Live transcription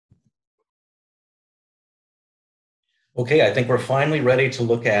Okay, I think we're finally ready to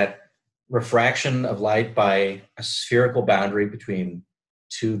look at refraction of light by a spherical boundary between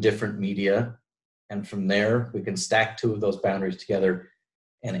two different media. And from there, we can stack two of those boundaries together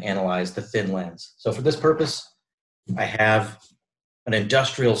and analyze the thin lens. So for this purpose, I have an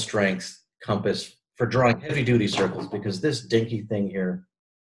industrial strength compass for drawing heavy duty circles, because this dinky thing here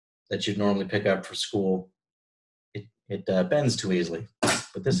that you'd normally pick up for school, it bends too easily.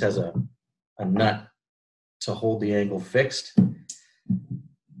 But this has a nut to hold the angle fixed.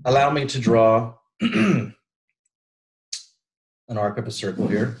 Allow me to draw an arc of a circle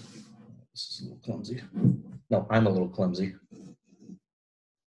here. This is a little clumsy. No, I'm a little clumsy.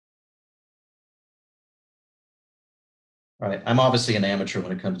 All right, I'm obviously an amateur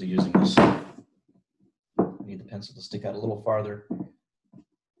when it comes to using this. I need the pencil to stick out a little farther. All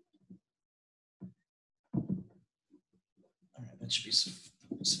right, that should be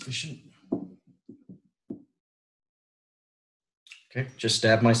sufficient. Okay, just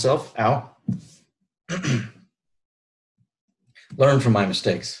stabbed myself. Ow. Learn from my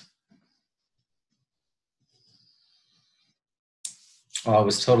mistakes. Oh, it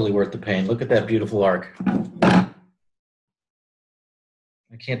was totally worth the pain. Look at that beautiful arc.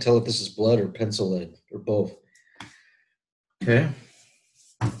 I can't tell if this is blood or pencil lead or both. Okay.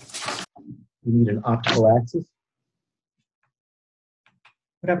 We need an optical axis.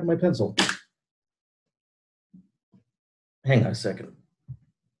 What happened to my pencil? Hang on a second.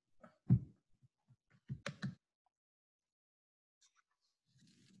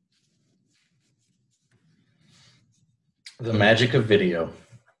 The magic of video.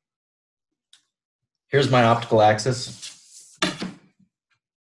 Here's my optical axis.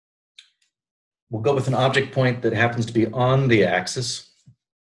 We'll go with an object point that happens to be on the axis.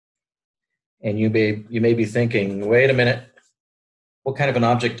 And you may be thinking, wait a minute, what kind of an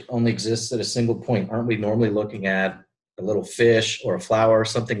object only exists at a single point? Aren't we normally looking at a little fish or a flower or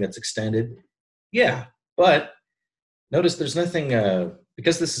something that's extended? Yeah, but notice there's nothing,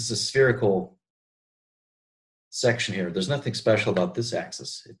 because this is a spherical section here, there's nothing special about this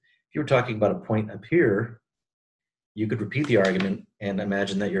axis. If you were talking about a point up here, you could repeat the argument and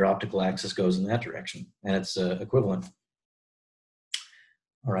imagine that your optical axis goes in that direction, and it's equivalent.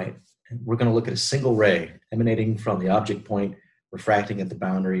 All right, we're going to look at a single ray emanating from the object point, refracting at the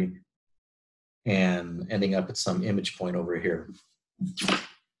boundary, and ending up at some image point over here.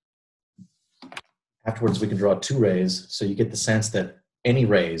 Afterwards, we can draw two rays, so you get the sense that any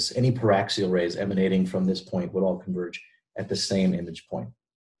rays, any paraxial rays emanating from this point would all converge at the same image point.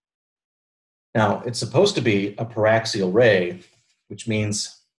 Now, it's supposed to be a paraxial ray, which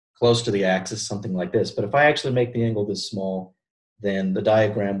means close to the axis, something like this. But if I actually make the angle this small, then the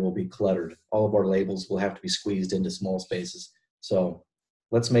diagram will be cluttered. All of our labels will have to be squeezed into small spaces. So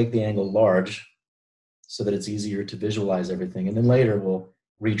let's make the angle large so that it's easier to visualize everything. And then later we'll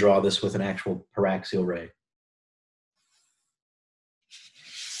redraw this with an actual paraxial ray.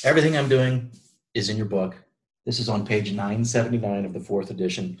 Everything I'm doing is in your book. This is on page 979 of the 4th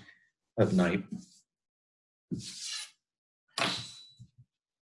edition of Night.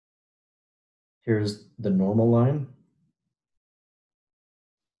 Here's the normal line.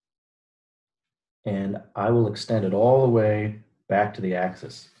 And I will extend it all the way back to the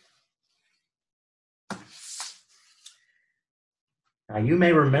axis. Now, you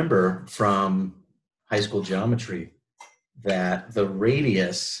may remember from high school geometry that the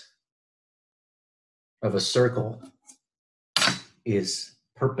radius of a circle is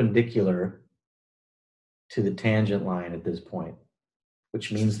perpendicular to the tangent line at this point,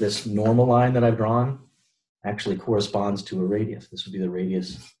 which means this normal line that I've drawn actually corresponds to a radius. This would be the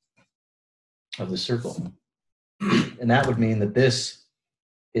radius of the circle. And that would mean that this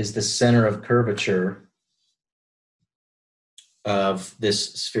is the center of curvature of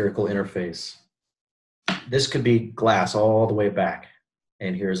this spherical interface. This could be glass all the way back,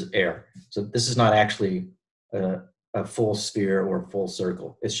 and here's air. So this is not actually a full sphere or full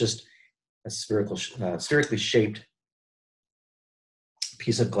circle. It's just a spherically shaped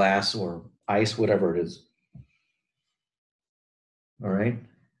piece of glass or ice, whatever it is. All right.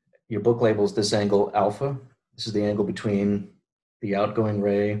 Your book labels this angle alpha. This is the angle between the outgoing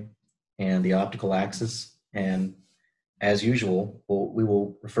ray and the optical axis. And as usual, we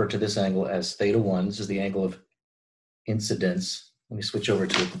will refer to this angle as theta 1. This is the angle of incidence. Let me switch over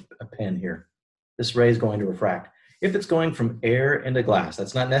to a pen here. This ray is going to refract. If it's going from air into glass,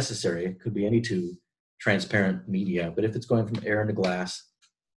 that's not necessary. It could be any two transparent media. But if it's going from air into glass,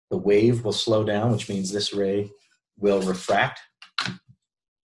 the wave will slow down, which means this ray will refract.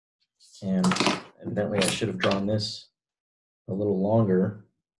 And evidently, I should have drawn this a little longer.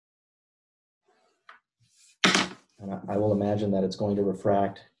 And I will imagine that it's going to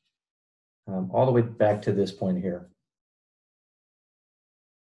refract all the way back to this point here.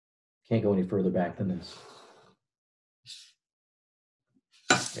 Can't go any further back than this.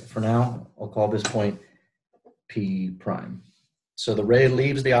 Okay, for now, I'll call this point P prime. So the ray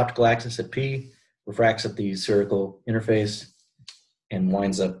leaves the optical axis at P, refracts at the spherical interface, and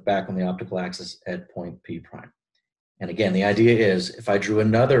winds up back on the optical axis at point P prime. And again, the idea is if I drew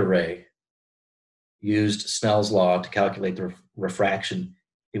another ray, used Snell's law to calculate the refraction,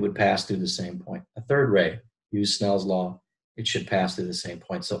 it would pass through the same point. A third ray, used Snell's law, it should pass through the same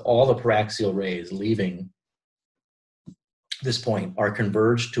point. So all the paraxial rays leaving this point are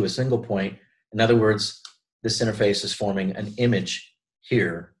converged to a single point. In other words, this interface is forming an image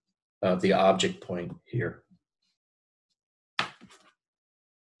here of the object point here.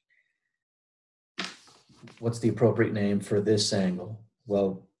 What's the appropriate name for this angle?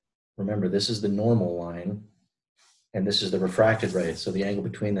 Well, remember, this is the normal line, and this is the refracted ray. So the angle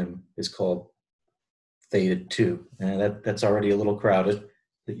between them is called theta 2. And that's already a little crowded.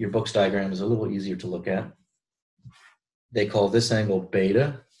 Your book's diagram is a little easier to look at. They call this angle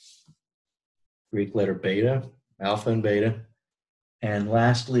beta, Greek letter beta, alpha and beta. And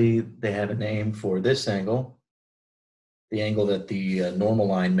lastly, they have a name for this angle, the angle that the normal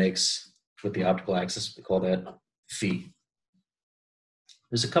line makes with the optical axis. We call that phi.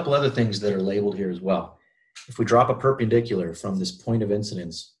 There's a couple other things that are labeled here as well. If we drop a perpendicular from this point of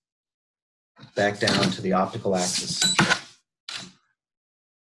incidence back down to the optical axis,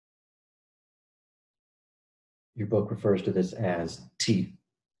 your book refers to this as T.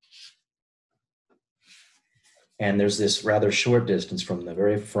 And there's this rather short distance from the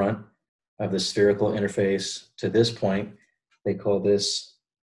very front of the spherical interface to this point. They call this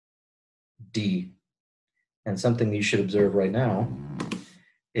D. And something you should observe right now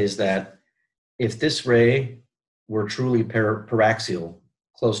is that if this ray were truly paraxial,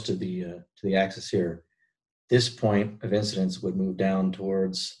 close to the axis here, this point of incidence would move down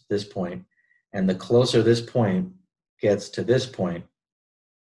towards this point. And the closer this point gets to this point,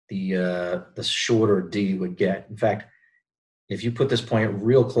 the shorter D would get. In fact, if you put this point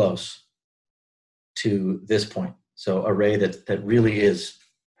real close to this point, so a ray that really is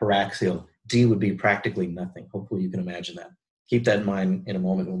paraxial, D would be practically nothing. Hopefully you can imagine that. Keep that in mind in a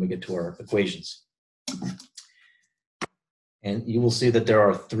moment when we get to our equations. And you will see that there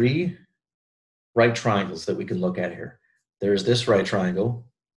are 3 right triangles that we can look at here. There's this right triangle.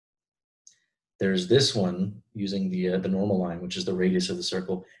 There's this one using the normal line, which is the radius of the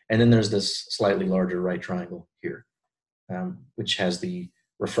circle. And then there's this slightly larger right triangle here, which has the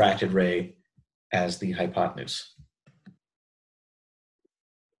refracted ray as the hypotenuse.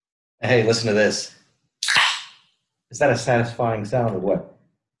 Hey, listen to this. Is that a satisfying sound or what?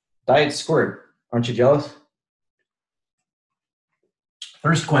 Diet squirt. Aren't you jealous?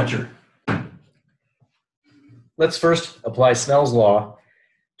 Thirst quencher. Let's first apply Snell's law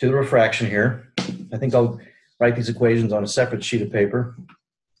to the refraction here. I think I'll write these equations on a separate sheet of paper.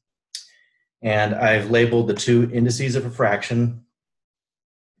 And I've labeled the 2 indices of refraction.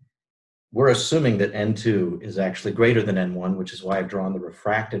 We're assuming that N2 is actually greater than N1, which is why I've drawn the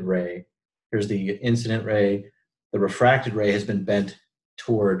refracted ray. Here's the incident ray. The refracted ray has been bent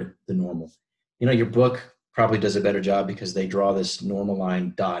toward the normal. You know, your book probably does a better job because they draw this normal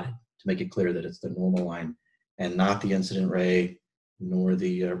line dotted to make it clear that it's the normal line and not the incident ray nor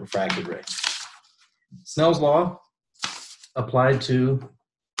the refracted ray. Snell's law applied to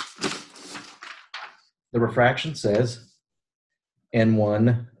the refraction says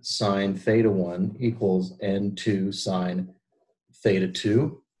N1 sine theta 1 equals N2 sine theta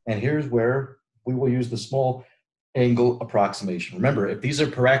 2. And here's where we will use the small angle approximation. Remember, if these are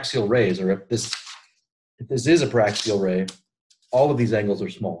paraxial rays, or if this is a paraxial ray, all of these angles are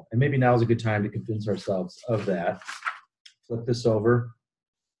small. And maybe now is a good time to convince ourselves of that. Flip this over.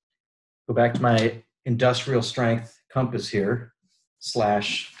 Go back to my industrial strength compass here,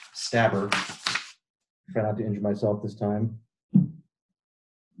 slash stabber. Try not to injure myself this time.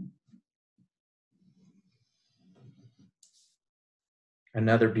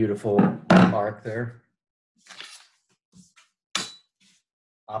 Another beautiful arc there.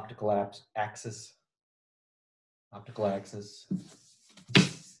 Optical axis. Optical axis.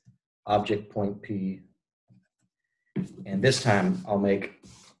 Object point P. And this time I'll make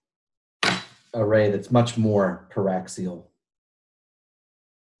a ray that's much more paraxial.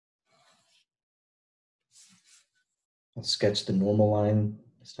 I'll sketch the normal line.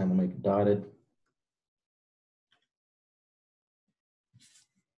 This time I'll make it dotted.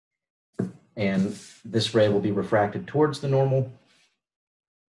 And this ray will be refracted towards the normal.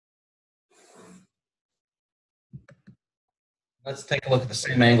 Let's take a look at the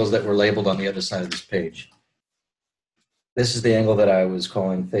same angles that were labeled on the other side of this page. This is the angle that I was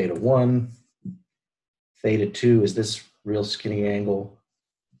calling theta 1. Theta 2 is this real skinny angle.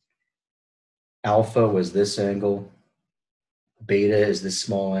 Alpha was this angle. Beta is this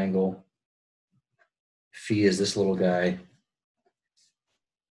small angle. Phi is this little guy.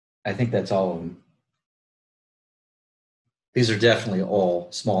 I think that's all of them. These are definitely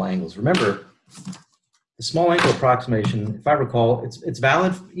all small angles. Remember, the small angle approximation, if I recall, it's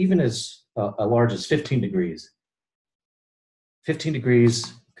valid even as large as 15 degrees. 15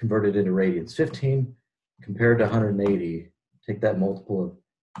 degrees converted into radians. 15 compared to 180, take that multiple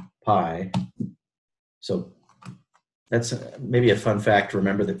of pi. So that's maybe a fun fact to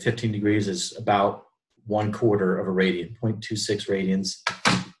remember, that 15 degrees is about 1/4 of a radian, 0.26 radians.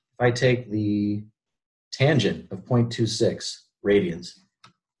 If I take the tangent of 0.26 radians,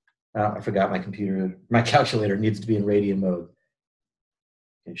 I forgot my computer, my calculator needs to be in radian mode.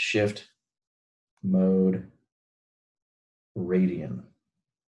 Okay, shift mode radian.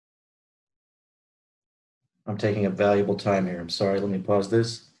 I'm taking up valuable time here. I'm sorry, let me pause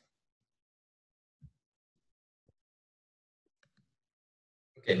this.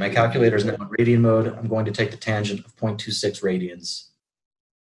 Okay, my calculator is now in radian mode. I'm going to take the tangent of 0.26 radians.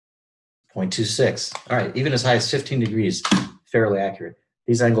 0.26. All right, even as high as 15 degrees, fairly accurate.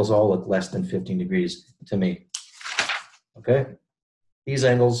 These angles all look less than 15 degrees to me. Okay? These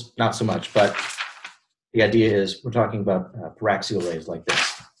angles, not so much, but the idea is we're talking about paraxial rays like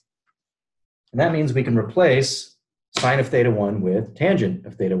this. And that means we can replace sine of theta 1 with tangent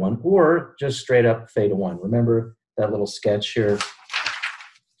of theta 1, or just straight up theta 1. Remember that little sketch here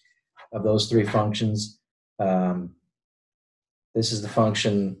of those three functions? This is the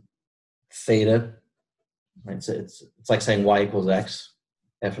function theta. Right? So it's like saying y equals x.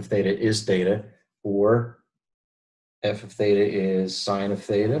 F of theta is theta, or f of theta is sine of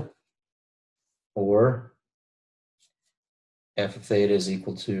theta, or f of theta is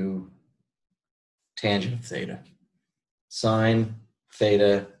equal to tangent of theta. Sine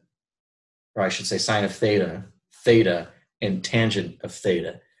theta, or I should say sine of theta, theta, and tangent of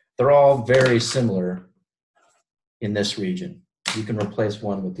theta. They're all very similar in this region. You can replace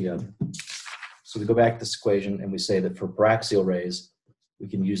one with the other. So we go back to this equation and we say that for paraxial rays, we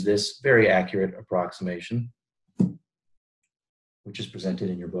can use this very accurate approximation, which is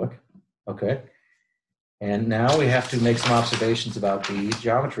presented in your book. Okay. And now we have to make some observations about the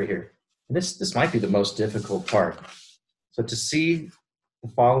geometry here. And this might be the most difficult part. So to see the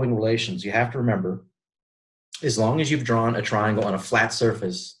following relations, you have to remember, as long as you've drawn a triangle on a flat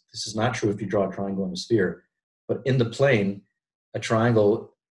surface, this is not true if you draw a triangle on a sphere, but in the plane, a triangle,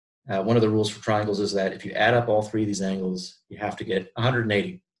 one of the rules for triangles is that if you add up all three of these angles, you have to get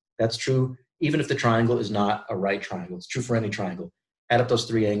 180. That's true even if the triangle is not a right triangle. It's true for any triangle. Add up those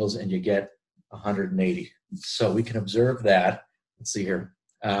three angles and you get 180. So we can observe that. Let's see here.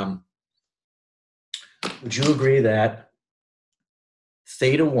 Would you agree that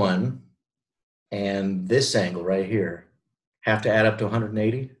theta 1 and this angle right here have to add up to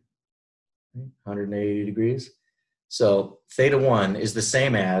 180? 180 degrees. So theta 1 is the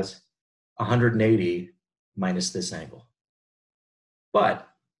same as 180 minus this angle. But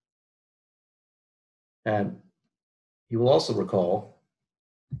you will also recall,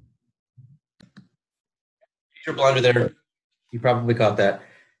 your blunder there, you probably caught that.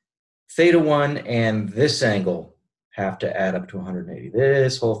 Theta 1 and this angle have to add up to 180.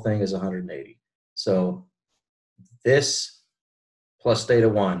 This whole thing is 180. So this plus theta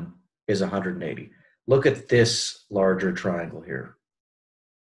 1 is 180. Look at this larger triangle here.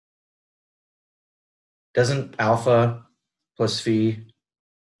 Doesn't alpha plus phi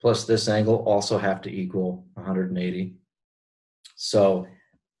plus this angle also have to equal 180? So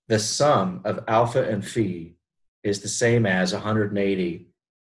the sum of alpha and phi is the same as 180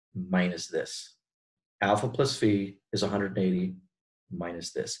 minus this. Alpha plus phi is 180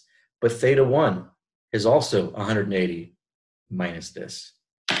 minus this. But theta 1 is also 180 minus this,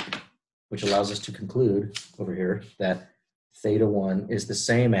 which allows us to conclude over here that theta 1 is the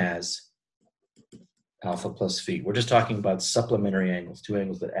same as alpha plus phi. We're just talking about supplementary angles, two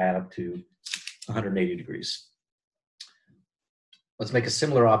angles that add up to 180 degrees. Let's make a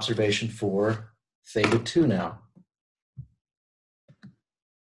similar observation for theta 2 now.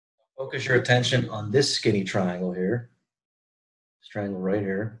 Focus your attention on this skinny triangle here. This triangle right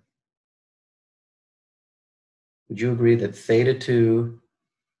here. Would you agree that theta 2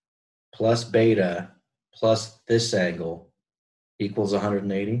 plus beta plus this angle equals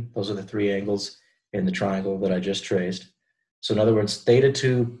 180? Those are the three angles in the triangle that I just traced. So in other words, theta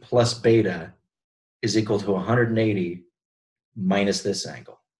 2 plus beta is equal to 180 minus this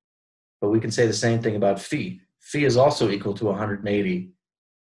angle. But we can say the same thing about phi. Phi is also equal to 180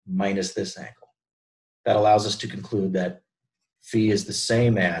 minus this angle. That allows us to conclude that phi is the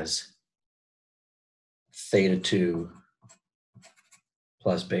same as theta 2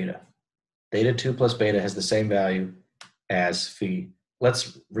 plus beta. Theta 2 plus beta has the same value as phi.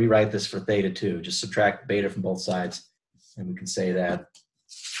 Let's rewrite this for theta 2. Just subtract beta from both sides, and we can say that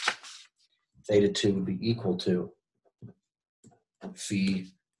theta 2 would be equal to phi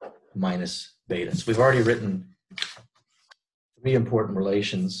minus beta. So we've already written 3 important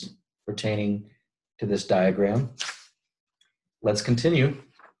relations pertaining to this diagram. Let's continue.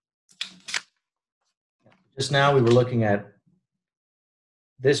 Just now we were looking at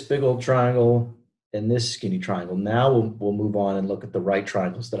this big old triangle and this skinny triangle. Now we'll move on and look at the right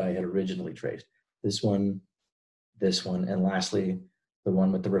triangles that I had originally traced. This one, and lastly, the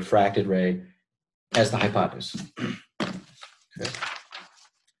one with the refracted ray as the hypotenuse. Okay.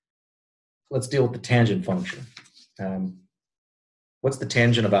 Let's deal with the tangent function. What's the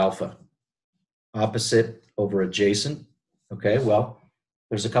tangent of alpha? Opposite over adjacent. Okay, well,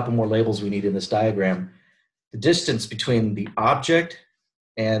 there's a couple more labels we need in this diagram. The distance between the object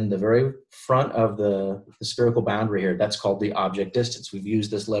and the very front of the spherical boundary here, that's called the object distance. We've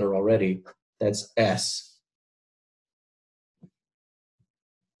used this letter already. That's S.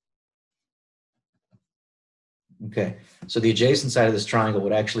 Okay, so the adjacent side of this triangle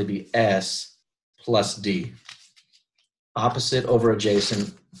would actually be S plus D. Opposite over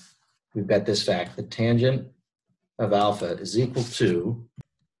adjacent, we've got this fact. The tangent of alpha is equal to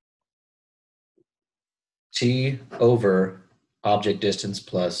T over object distance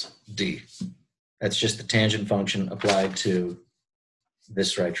plus D. That's just the tangent function applied to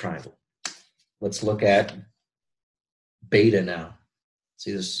this right triangle. Let's look at beta now.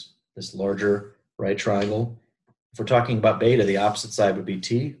 See this larger right triangle? If we're talking about beta, the opposite side would be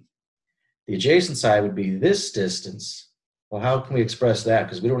T. The adjacent side would be this distance. Well, how can we express that?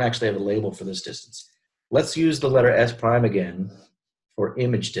 Because we don't actually have a label for this distance. Let's use the letter S prime again for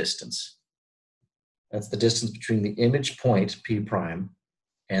image distance. That's the distance between the image point, P prime,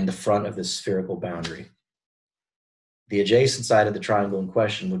 and the front of the spherical boundary. The adjacent side of the triangle in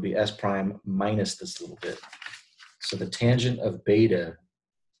question would be S prime minus this little bit. So the tangent of beta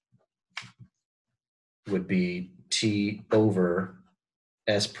would be T over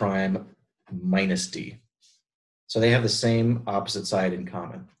S prime minus D. So they have the same opposite side in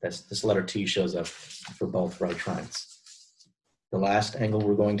common. This letter T shows up for both right triangles. The last angle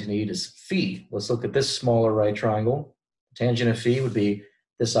we're going to need is phi. Let's look at this smaller right triangle. Tangent of phi would be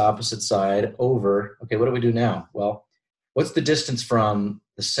this opposite side over, okay, what do we do now? Well, what's the distance from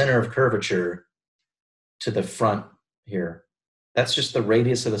the center of curvature to the front here? That's just the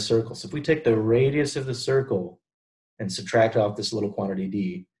radius of the circle. So if we take the radius of the circle and subtract off this little quantity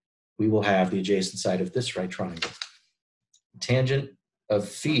d, we will have the adjacent side of this right triangle. Tangent of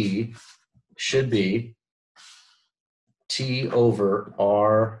phi should be T over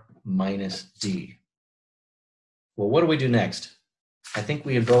R minus D. Well, what do we do next? I think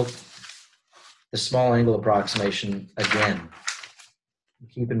we invoke the small angle approximation again.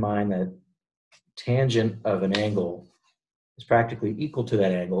 Keep in mind that tangent of an angle is practically equal to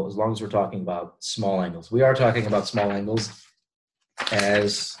that angle as long as we're talking about small angles. We are talking about small angles,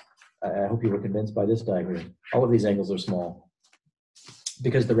 as I hope you were convinced by this diagram. All of these angles are small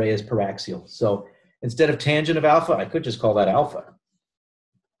because the ray is paraxial. So instead of tangent of alpha, I could just call that alpha.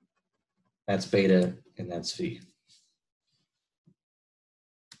 That's beta and that's phi.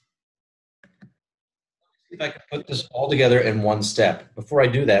 See if I can put this all together in one step. Before I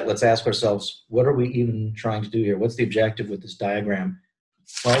do that, let's ask ourselves, what are we even trying to do here? What's the objective with this diagram?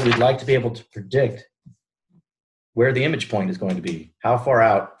 Well, we'd like to be able to predict where the image point is going to be. How far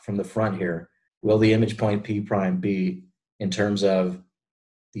out from the front here will the image point P prime be in terms of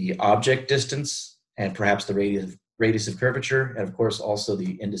the object distance and perhaps the radius of curvature, and of course also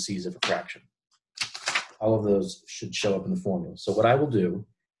the indices of refraction. All of those should show up in the formula. So what I will do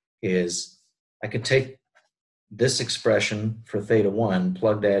is I could take this expression for theta 1,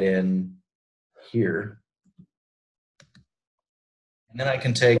 plug that in here, and then I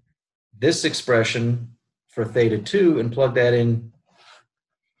can take this expression for theta 2 and plug that in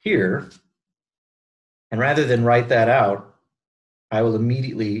here, and rather than write that out, I will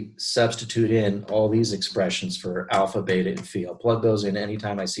immediately substitute in all these expressions for alpha, beta, and phi. I'll plug those in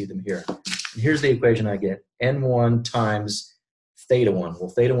anytime I see them here. And here's the equation I get. N1 times theta 1. Well,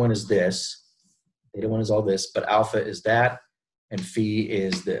 theta 1 is this. Theta 1 is all this, but alpha is that, and phi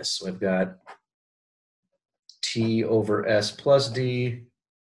is this. So I've got T over S plus D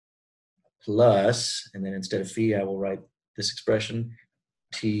plus, and then instead of phi, I will write this expression,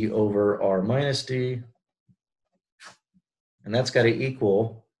 t over r minus d, and that's got to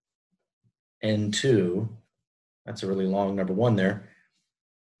equal n2. That's a really long number 1 there.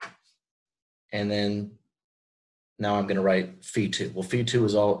 And then now I'm going to write phi 2. Well, phi 2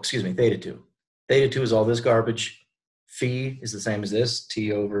 is all, excuse me, theta 2. Theta 2 is all this garbage. Phi is the same as this,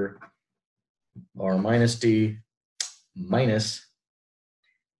 t over r minus d minus,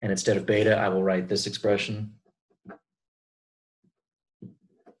 and instead of beta, I will write this expression.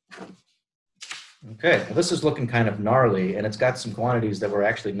 Okay, well, this is looking kind of gnarly, and it's got some quantities that we're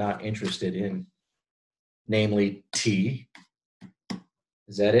actually not interested in, namely t.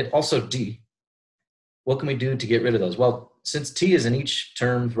 Is that it? Also d. What can we do to get rid of those? Well, since t is in each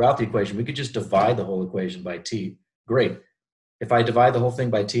term throughout the equation, we could just divide the whole equation by t. Great. If I divide the whole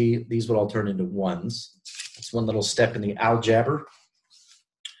thing by t, these would all turn into 1s. It's one little step in the algebra.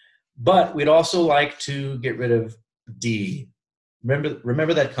 But we'd also like to get rid of d.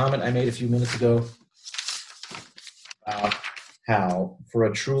 Remember that comment I made a few minutes ago about how for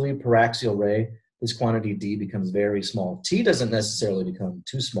a truly paraxial ray, this quantity d becomes very small. T doesn't necessarily become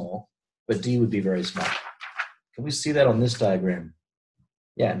too small, but d would be very small. Can we see that on this diagram?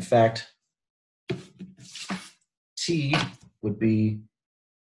 Yeah, in fact, t would be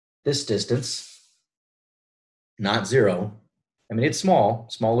this distance, not 0. I mean, it's small,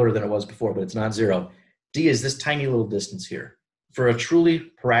 smaller than it was before, but it's not 0. D is this tiny little distance here. For a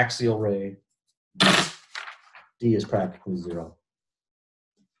truly paraxial ray, d is practically 0.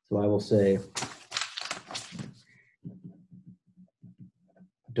 So I will say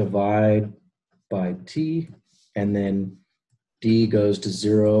divide by t, and then d goes to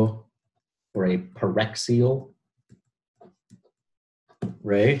 0 for a paraxial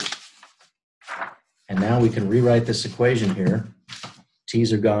ray. And now we can rewrite this equation here.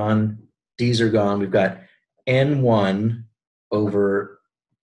 T's are gone, D's are gone. We've got N1 over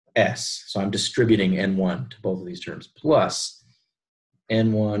S. So I'm distributing N1 to both of these terms, plus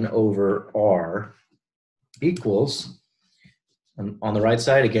N1 over R equals, and on the right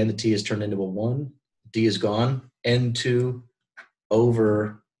side, again, the T is turned into a 1. D is gone. N2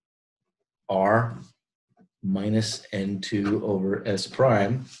 over R minus N2 over S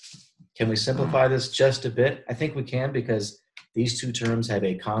prime. Can we simplify this just a bit? I think we can, because these two terms have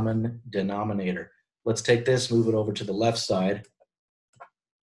a common denominator. Let's take this, move it over to the left side.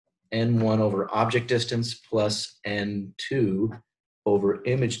 N1 over object distance plus N2 over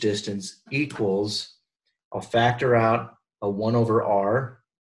image distance equals, I'll factor out a 1 over R,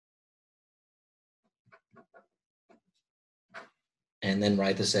 and then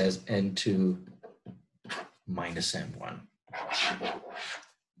write this as N2 minus N1.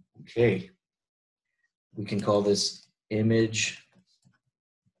 Okay, we can call this image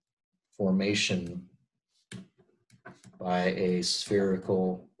formation by a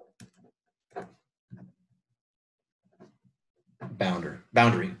spherical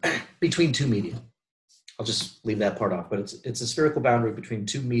boundary between two media. I'll just leave that part off, but it's a spherical boundary between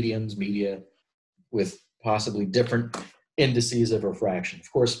two media with possibly different indices of refraction.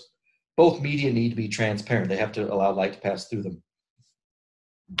 Of course, both media need to be transparent. They have to allow light to pass through them.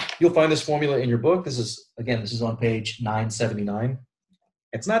 You'll find this formula in your book. This is on page 979.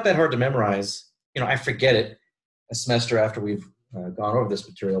 It's not that hard to memorize. You know, I forget it a semester after we've gone over this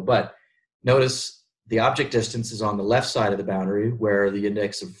material, but notice the object distance is on the left side of the boundary where the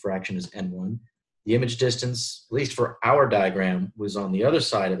index of refraction is N1. The image distance, at least for our diagram, was on the other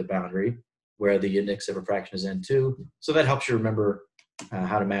side of the boundary where the index of refraction is N2. So that helps you remember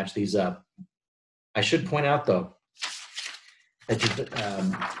how to match these up. I should point out, though, that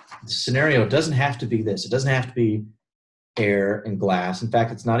the scenario doesn't have to be this. It doesn't have to be air and glass. In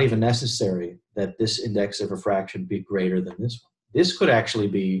fact, it's not even necessary that this index of refraction be greater than this one. This could actually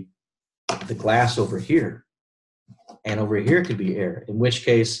be the glass over here, and over here could be air, in which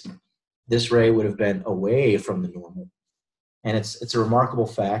case this ray would have been away from the normal. And it's a remarkable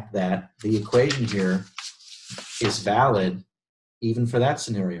fact that the equation here is valid even for that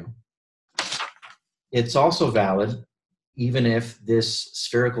scenario. It's also valid even if this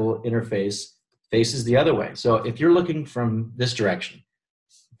spherical interface faces the other way. So if you're looking from this direction,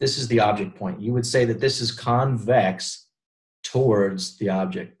 this is the object point. You would say that this is convex towards the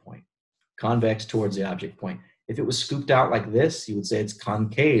object point. Convex towards the object point. If it was scooped out like this, you would say it's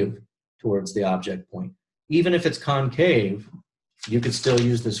concave towards the object point. Even if it's concave, you could still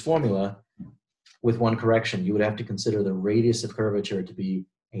use this formula with one correction. You would have to consider the radius of curvature to be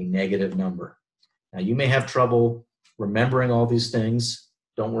a negative number. Now, you may have trouble remembering all these things.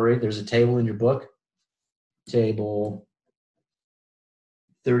 Don't worry, there's a table in your book. Table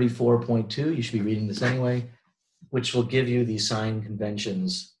 34.2, you should be reading this anyway. which will give you the sign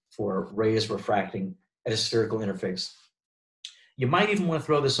conventions for rays refracting at a spherical interface. You might even want to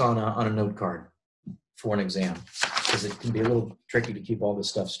throw this on a note card for an exam, because it can be a little tricky to keep all this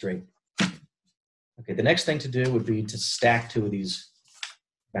stuff straight. Okay, the next thing to do would be to stack two of these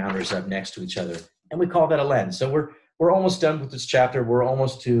boundaries up next to each other, and we call that a lens. So we're almost done with this chapter. We're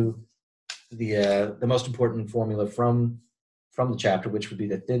almost to the most important formula from the chapter, which would be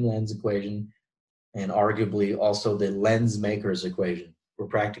the thin lens equation, and arguably also the lens maker's equation. We're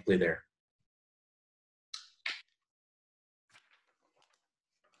practically there.